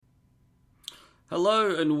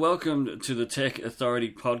Hello and welcome to the Tech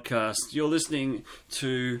Authority Podcast. You're listening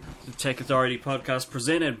to the Tech Authority Podcast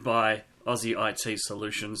presented by Aussie IT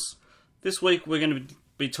Solutions. This week we're going to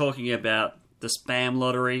be talking about the spam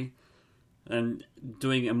lottery and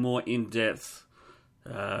doing a more in-depth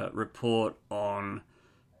report on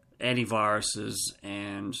antiviruses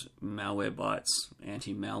and Malwarebytes,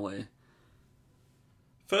 anti-malware.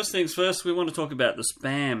 First things first, we want to talk about the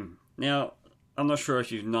spam. Now, I'm not sure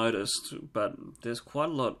if you've noticed, but there's quite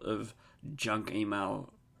a lot of junk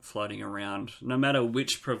email floating around. No matter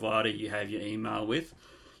which provider you have your email with,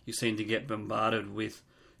 you seem to get bombarded with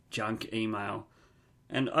junk email.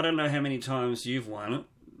 And I don't know how many times you've won it,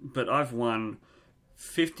 but I've won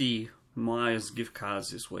 50 Myers gift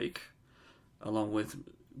cards this week, along with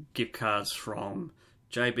gift cards from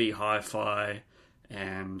JB Hi-Fi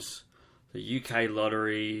and the UK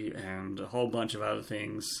Lottery and a whole bunch of other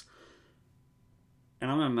things. And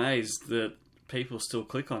I'm amazed that people still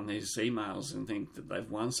click on these emails and think that they've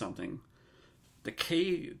won something. The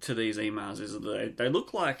key to these emails is that they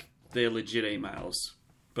look like they're legit emails,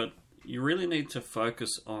 but you really need to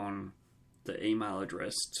focus on the email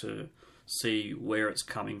address to see where it's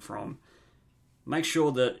coming from. Make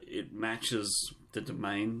sure that it matches the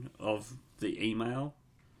domain of the email.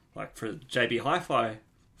 Like for JB Hi-Fi,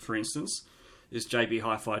 for instance, is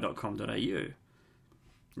jbhifi.com.au.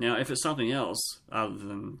 Now, if it's something else other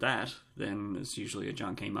than that, then it's usually a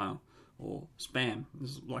junk email or spam,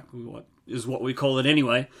 is what we call it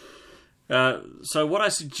anyway. So what I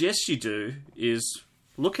suggest you do is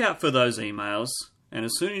look out for those emails, and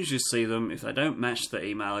as soon as you see them, if they don't match the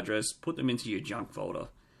email address, put them into your junk folder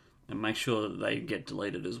and make sure that they get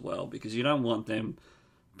deleted as well, because you don't want them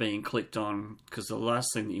being clicked on, because the last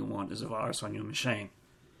thing that you want is a virus on your machine.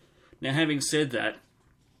 Now, having said that,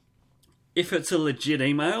 if it's a legit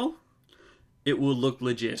email, it will look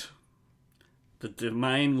legit. The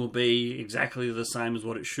domain will be exactly the same as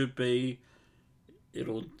what it should be.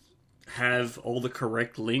 It'll have all the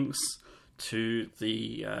correct links to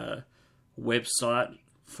the website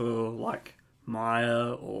for like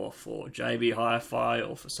Maya or for JB Hi-Fi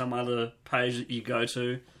or for some other page that you go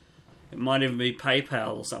to. It might even be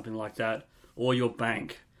PayPal or something like that, or your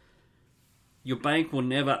bank. Your bank will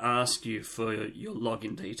never ask you for your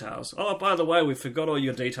login details. Oh, by the way, we forgot all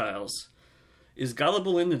your details. Is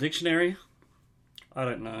gullible in the dictionary? I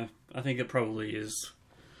don't know. I think it probably is.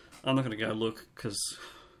 I'm not going to go look because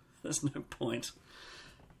there's no point.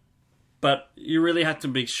 But you really have to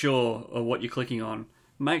be sure of what you're clicking on.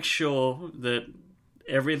 Make sure that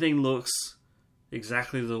everything looks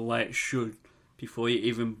exactly the way it should before you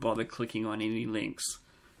even bother clicking on any links.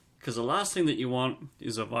 Because the last thing that you want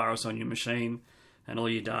is a virus on your machine and all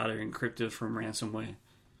your data encrypted from ransomware.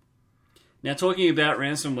 Now, talking about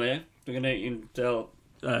ransomware, we're going to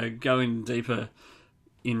go in deeper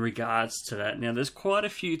in regards to that. Now, there's quite a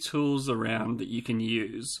few tools around that you can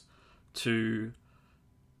use to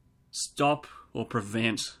stop or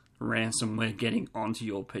prevent ransomware getting onto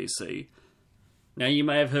your PC. Now, you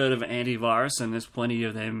may have heard of antivirus, and there's plenty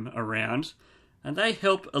of them around. And they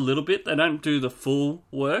help a little bit. They don't do the full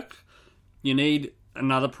work. You need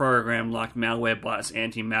another program like Malwarebytes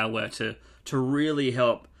Anti-Malware to really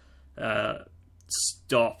help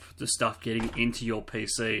stop the stuff getting into your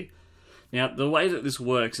PC. Now, the way that this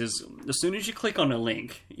works is as soon as you click on a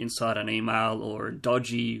link inside an email or a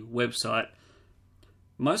dodgy website,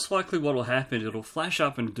 most likely what will happen, it'll flash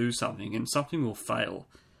up and do something, and something will fail.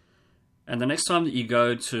 And the next time that you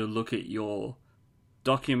go to look at your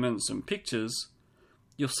documents and pictures,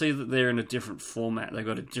 you'll see that they're in a different format. They've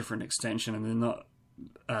got a different extension and they're not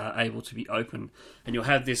able to be opened. And you'll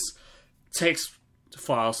have this text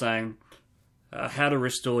file saying how to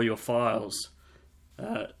restore your files.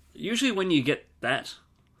 Usually when you get that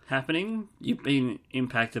happening, you've been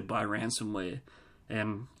impacted by ransomware.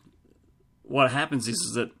 And what happens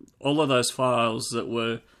is that all of those files that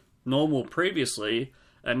were normal previously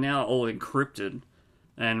are now all encrypted.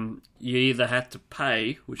 And you either have to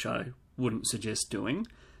pay, which I wouldn't suggest doing,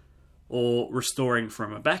 or restoring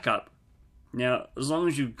from a backup. Now, as long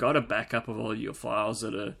as you've got a backup of all your files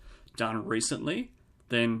that are done recently,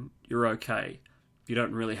 then you're okay. You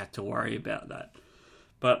don't really have to worry about that.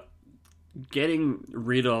 But getting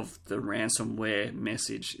rid of the ransomware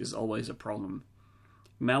message is always a problem.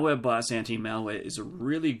 Malwarebytes Anti-Malware is a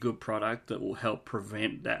really good product that will help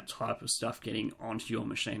prevent that type of stuff getting onto your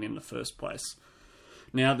machine in the first place.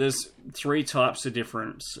 Now, there's three types of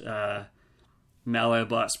different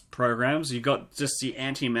Malwarebytes programs. You've got just the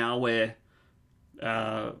anti-malware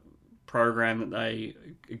program that they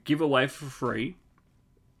give away for free,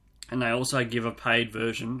 and they also give a paid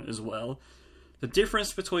version as well. The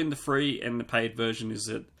difference between the free and the paid version is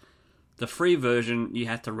that the free version you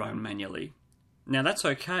have to run manually. Now that's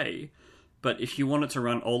okay, but if you want it to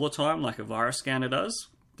run all the time like a virus scanner does,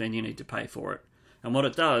 then you need to pay for it. And what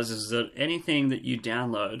it does is that anything that you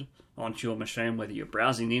download onto your machine, whether you're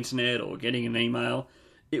browsing the internet or getting an email,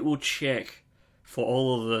 it will check for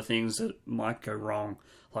all of the things that might go wrong.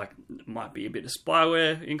 Like, it might be a bit of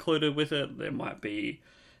spyware included with it, there might be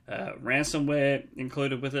ransomware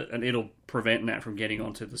included with it, and it'll prevent that from getting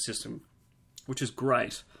onto the system, which is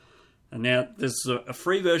great. And now there's a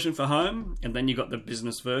free version for home, and then you've got the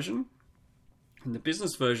business version. And the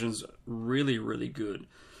business version's really, really good.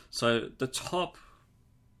 So the top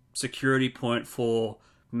security point for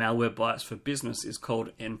Malwarebytes for business is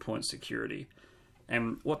called endpoint security.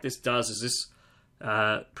 And what this does is this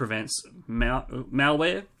prevents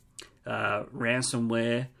malware,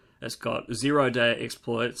 ransomware. It's got 0-day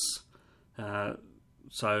exploits.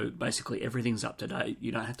 So basically everything's up to date.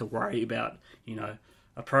 You don't have to worry about,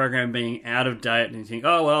 a program being out of date and you think,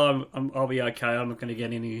 oh, well, I'll be okay. I'm not going to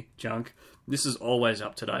get any junk. This is always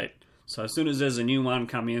up to date. So as soon as there's a new one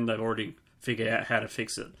come in, they've already figured out how to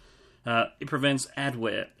fix it. It prevents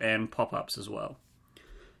adware and pop-ups as well.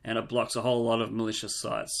 And it blocks a whole lot of malicious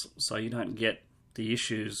sites. So you don't get the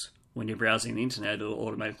issues when you're browsing the internet. It'll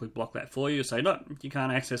automatically block that for you. Say, no, you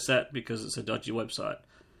can't access that because it's a dodgy website.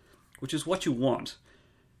 Which is what you want.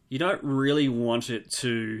 You don't really want it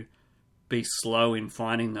to be slow in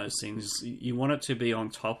finding those things. You want it to be on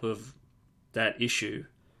top of that issue,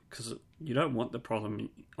 because you don't want the problem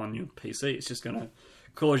on your PC. It's just going to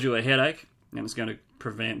cause you a headache, and it's going to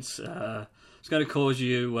it's going to cause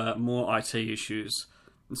you more IT issues,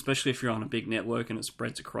 especially if you're on a big network and it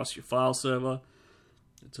spreads across your file server.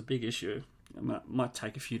 It's a big issue. It might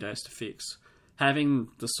take a few days to fix. Having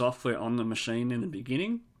the software on the machine in the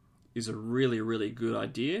beginning is a really, really good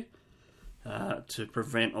idea to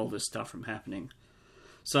prevent all this stuff from happening.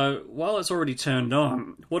 So while it's already turned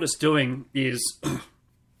on, what it's doing is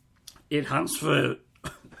it hunts for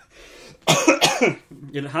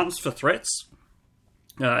threats.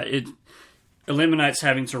 It eliminates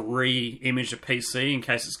having to re-image a PC in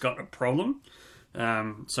case it's got a problem,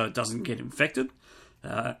 so it doesn't get infected.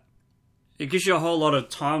 It gives you a whole lot of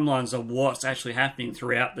timelines of what's actually happening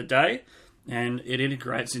throughout the day, and it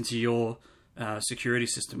integrates into your security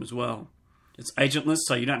system as well. It's agentless,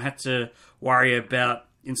 so you don't have to worry about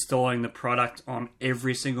installing the product on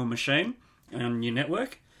every single machine on your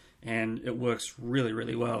network, and it works really,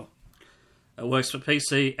 really well. It works for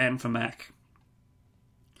PC and for Mac.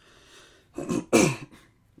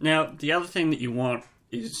 Now, the other thing that you want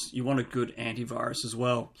is you want a good antivirus as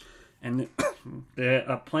well. And there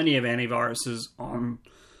are plenty of antiviruses on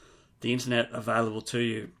the internet available to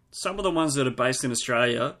you. Some of the ones that are based in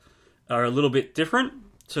Australia are a little bit different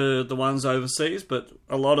to the ones overseas, but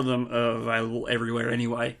a lot of them are available everywhere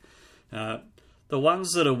anyway. The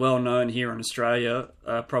ones that are well known here in Australia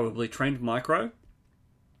are probably Trend Micro,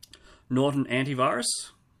 Norton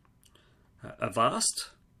Antivirus, Avast,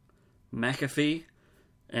 McAfee,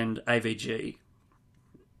 and AVG.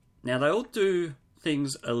 Now, they all do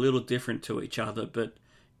things a little different to each other, but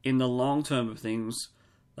in the long term of things,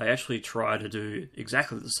 they actually try to do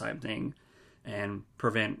exactly the same thing and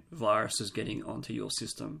prevent viruses getting onto your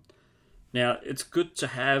system. Now, it's good to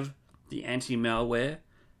have the anti-malware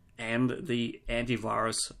and the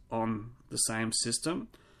antivirus on the same system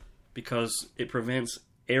because it prevents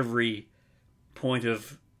every point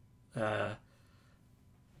of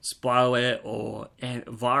spyware or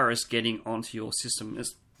virus getting onto your system.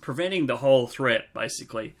 It's preventing the whole threat,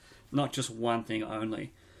 basically, not just one thing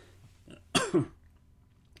only.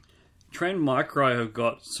 Trend Micro have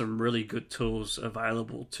got some really good tools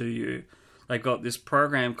available to you. They've got this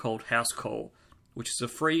program called Housecall, which is a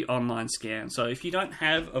free online scan. So if you don't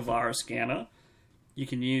have a virus scanner, you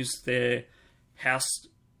can use their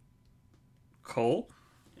Housecall,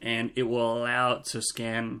 and it will allow it to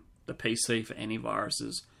scan the PC for any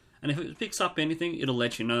viruses. And if it picks up anything, it'll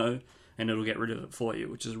let you know, and it'll get rid of it for you,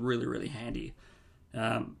 which is really, really handy.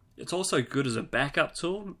 It's also good as a backup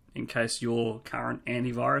tool in case your current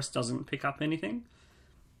antivirus doesn't pick up anything.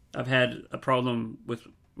 I've had a problem with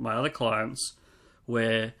my other clients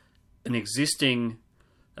where an existing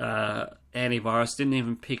antivirus didn't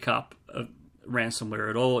even pick up a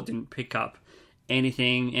ransomware at all. It didn't pick up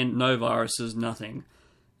anything, and no viruses, nothing.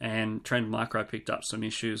 And Trend Micro picked up some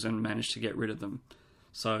issues and managed to get rid of them.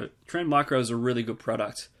 So Trend Micro is a really good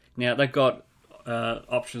product. Now, they've got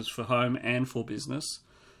options for home and for business,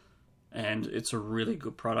 and it's a really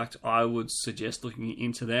good product. I would suggest looking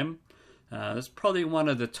into them. It's probably one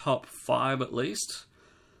of the top 5 at least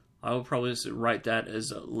I will probably rate that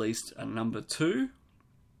as at least a number 2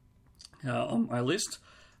 on my list.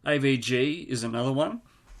 AVG is another one,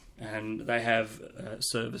 and they have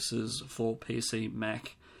services for PC,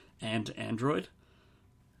 Mac, and Android.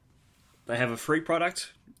 They have a free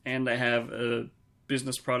product, and they have a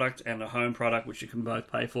business product and a home product, which you can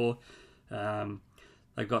both pay for.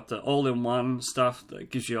 They've got the all-in-one stuff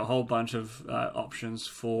that gives you a whole bunch of options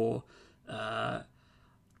for,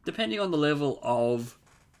 depending on the level of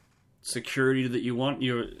security that you want.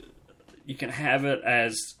 You can have it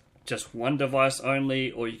as just one device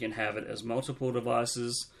only, or you can have it as multiple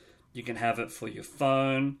devices. You can have it for your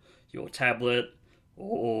phone, your tablet,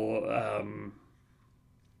 or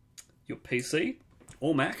your PC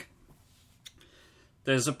or Mac.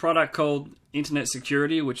 There's a product called Internet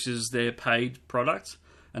Security, which is their paid product.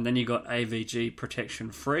 And then you got AVG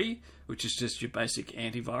Protection Free, which is just your basic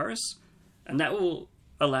antivirus. And that will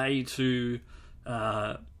allow you to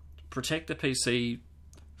protect the PC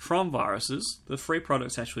from viruses. The free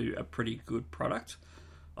product's actually a pretty good product.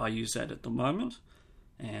 I use that at the moment,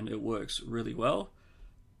 and it works really well.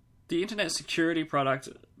 The Internet Security product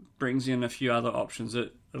brings in a few other options.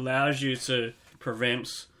 It allows you to prevent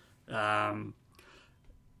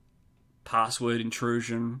password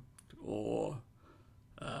intrusion or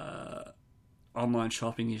online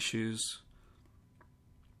shopping issues.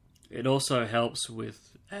 It also helps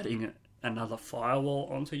with adding another firewall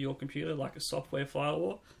onto your computer, like a software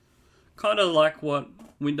firewall. Kind of like what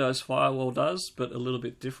Windows Firewall does, but a little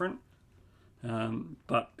bit different.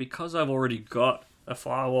 But because I've already got a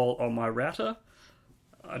firewall on my router,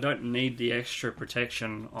 I don't need the extra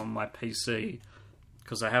protection on my PC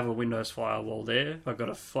because I have a Windows Firewall there. I've got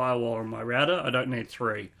a firewall on my router. I don't need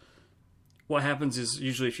 3. What happens is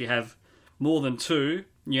usually if you have more than 2,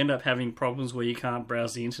 you end up having problems where you can't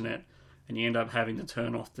browse the internet, and you end up having to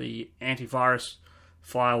turn off the antivirus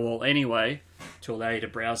firewall anyway to allow you to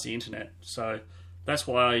browse the internet. So that's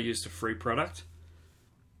why I used a free product.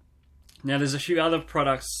 Now there's a few other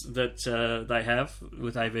products that they have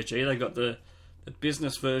with AVG. They got the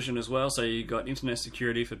business version as well. So you got Internet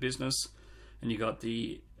Security for Business, and you got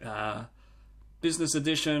the Business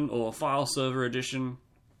Edition or File Server Edition,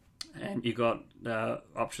 and you got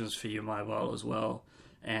options for your mobile as well,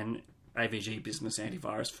 and AVG Business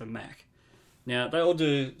Antivirus for Mac. Now they all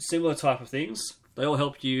do similar type of things. They all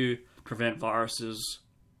help you prevent viruses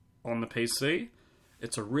on the PC.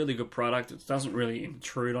 It's a really good product. It doesn't really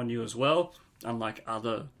intrude on you as well, unlike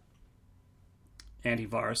other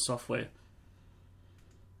antivirus software.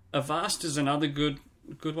 Avast is another good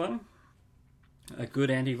one. A good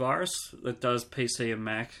antivirus that does PC and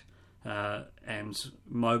Mac and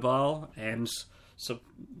mobile, and so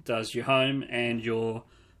does your home and your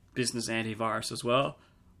business antivirus as well.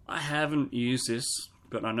 I haven't used this,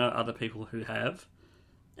 but I know other people who have,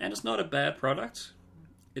 and it's not a bad product.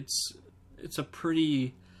 It's a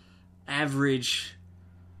pretty average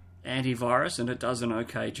antivirus, and it does an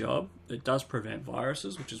okay job. It does prevent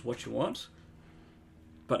viruses, which is what you want.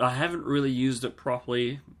 But I haven't really used it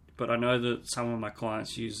properly, but I know that some of my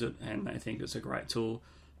clients use it, and they think it's a great tool.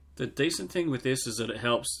 The decent thing with this is that it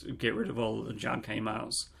helps get rid of all the junk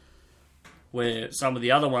emails, where some of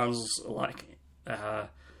the other ones, like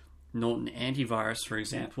Norton Antivirus, for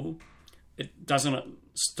example, it doesn't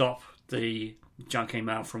stop the junk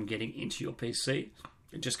email from getting into your PC.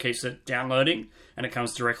 It just keeps it downloading, and it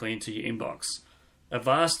comes directly into your inbox.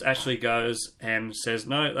 Avast actually goes and says,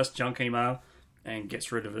 no, that's junk email, and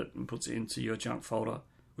gets rid of it and puts it into your junk folder,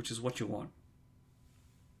 which is what you want.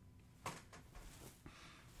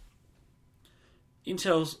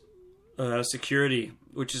 Intel's Security,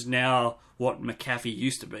 which is now what McAfee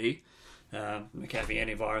used to be, McAfee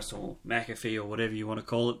Antivirus or McAfee or whatever you want to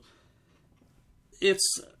call it,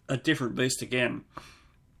 it's a different beast again.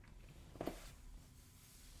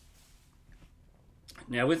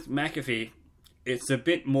 Now with McAfee, it's a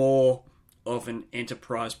bit more of an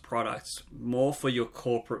enterprise product, more for your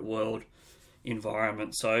corporate world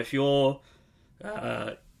environment. So if you're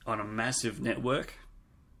on a massive network,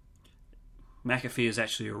 McAfee is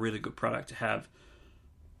actually a really good product to have.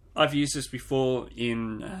 I've used this before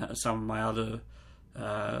in some of my other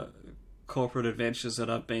corporate adventures that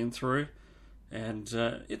I've been through, and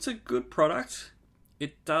it's a good product.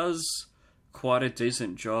 It does quite a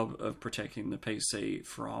decent job of protecting the PC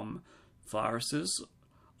from viruses.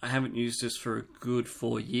 I haven't used this for a good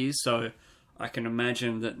 4 years, so I can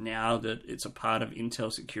imagine that now that it's a part of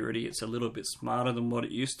Intel Security, it's a little bit smarter than what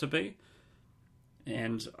it used to be.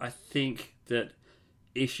 And I think that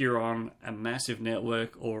if you're on a massive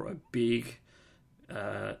network or a big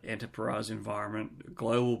enterprise environment,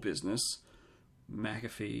 global business,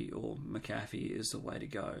 McAfee or McAfee is the way to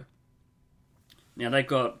go. Now, they've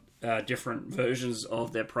got different versions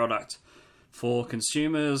of their product for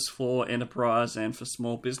consumers, for enterprise, and for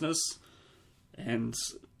small business. And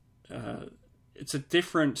it's a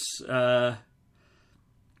different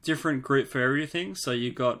group for everything. So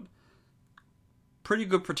you've got pretty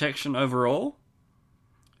good protection overall.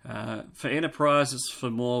 For enterprise, it's for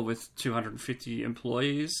more with 250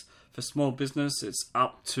 employees. For small business, it's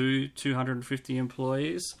up to 250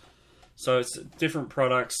 employees. So it's different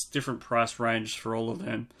products, different price range for all of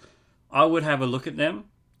them. I would have a look at them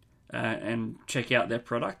and check out their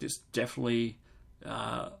product. It's definitely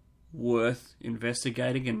worth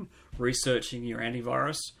investigating and researching your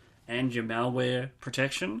antivirus and your malware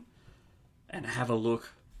protection, and have a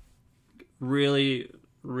look. Really,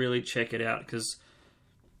 really check it out, because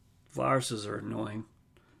viruses are annoying.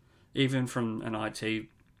 Even from an IT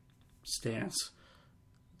stance,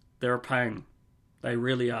 they're a pain. They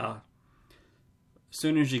really are. As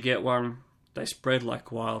soon as you get one, they spread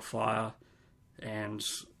like wildfire, and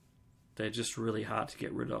they're just really hard to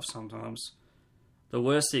get rid of sometimes. The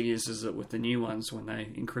worst thing is that with the new ones, when they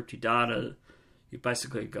encrypt your data, you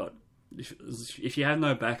basically got... If you have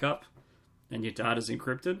no backup and your data's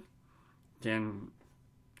encrypted, then,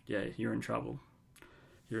 yeah, you're in trouble.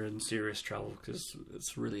 You're in serious trouble, because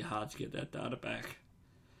it's really hard to get that data back.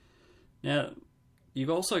 Now, you've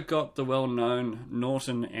also got the well-known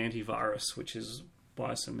Norton antivirus, which is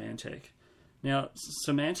by Symantec. Now,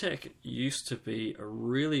 Symantec used to be a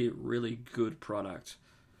really, really good product.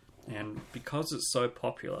 And because it's so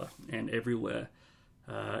popular and everywhere,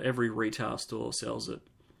 every retail store sells it,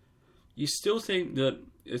 you still think that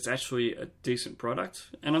it's actually a decent product.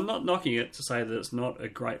 And I'm not knocking it to say that it's not a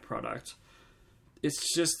great product.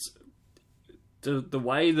 It's just the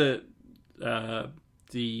way that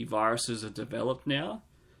the viruses are developed now.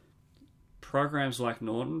 Programs like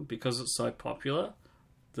Norton, because it's so popular,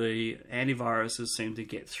 the antiviruses seem to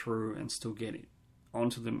get through and still get it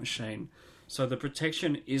onto the machine. So the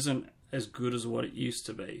protection isn't as good as what it used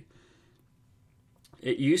to be.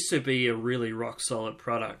 It used to be a really rock-solid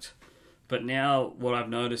product. But now what I've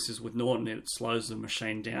noticed is with Norton, it slows the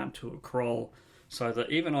machine down to a crawl. So that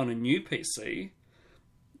even on a new PC,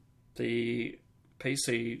 the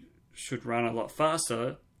PC should run a lot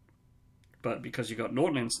faster. But because you've got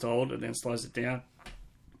Norton installed, it then slows it down.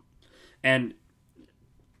 And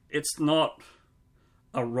it's not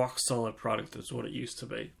a rock-solid product as what it used to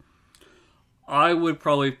be. I would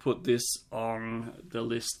probably put this on the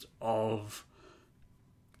list of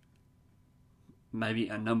maybe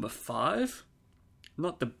a number 5.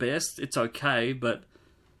 Not the best, it's okay, but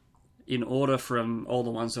in order from all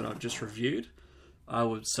the ones that I've just reviewed, I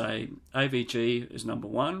would say AVG is number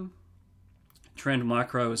 1, Trend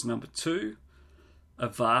Micro is number 2,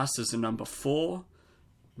 Avast is a number 4,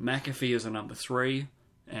 McAfee is a number 3,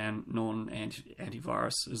 and Norton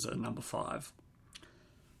Antivirus is a number 5.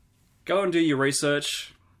 Go and do your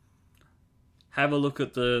research. Have a look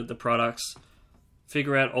at the products.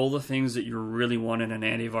 Figure out all the things that you really want in an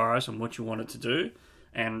antivirus and what you want it to do.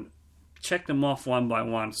 And check them off one by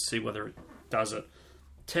one to see whether it does it.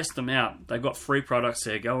 Test them out. They've got free products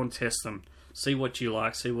there. Go and test them. See what you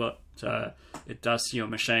like. See what it does to your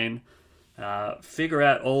machine. Figure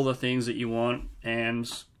out all the things that you want and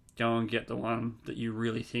go and get the one that you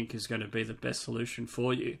really think is going to be the best solution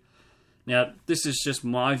for you. Now, this is just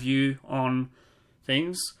my view on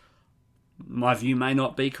things. My view may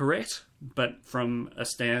not be correct, but from a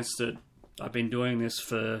stance that I've been doing this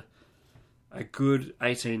for a good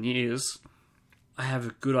 18 years, I have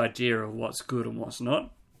a good idea of what's good and what's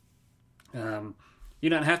not. You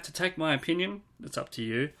don't have to take my opinion. It's up to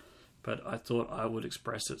you. But I thought I would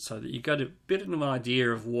express it so that you got a bit of an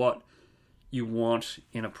idea of what you want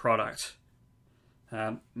in a product.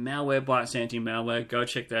 Malwarebytes Anti-Malware, go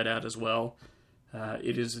check that out as well.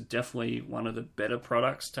 It is definitely one of the better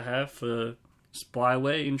products to have for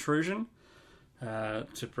spyware intrusion,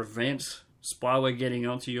 to prevent spyware getting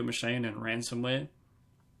onto your machine and ransomware.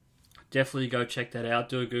 Definitely go check that out,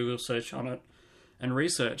 do a Google search on it, and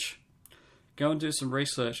research. Go and do some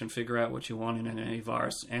research and figure out what you want in an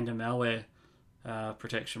antivirus and a malware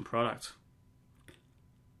protection product.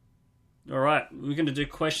 Alright, we're going to do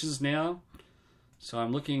questions now. So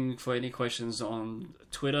I'm looking for any questions on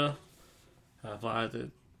Twitter via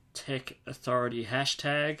the Tech Authority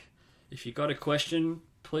hashtag. If you got a question,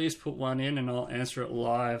 please put one in and I'll answer it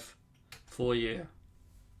live for you.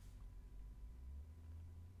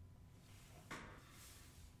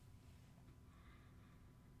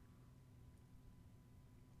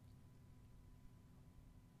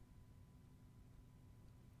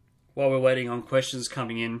 While we're waiting on questions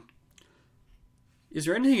coming in, Is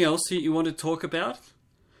there anything else that you want to talk about?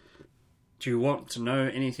 Do you want to know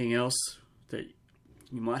anything else that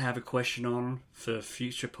you might have a question on for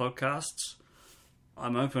future podcasts?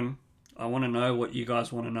 I'm open. I want to know what you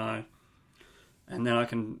guys want to know. And then I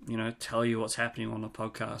can, tell you what's happening on the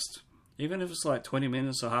podcast. Even if it's like 20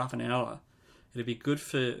 minutes or half an hour, it'd be good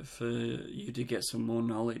for you to get some more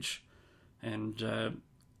knowledge and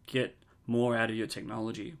get more out of your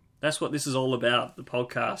technology. That's what this is all about, the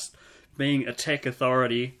podcast. Being a tech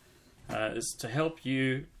authority is to help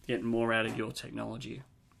you get more out of your technology.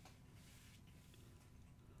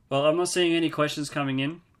 Well, I'm not seeing any questions coming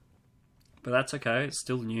in, but that's okay. It's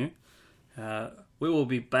still new. We will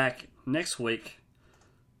be back next week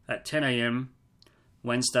at 10 a.m.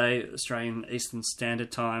 Wednesday, Australian Eastern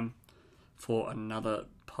Standard Time, for another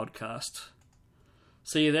podcast.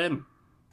 See you then.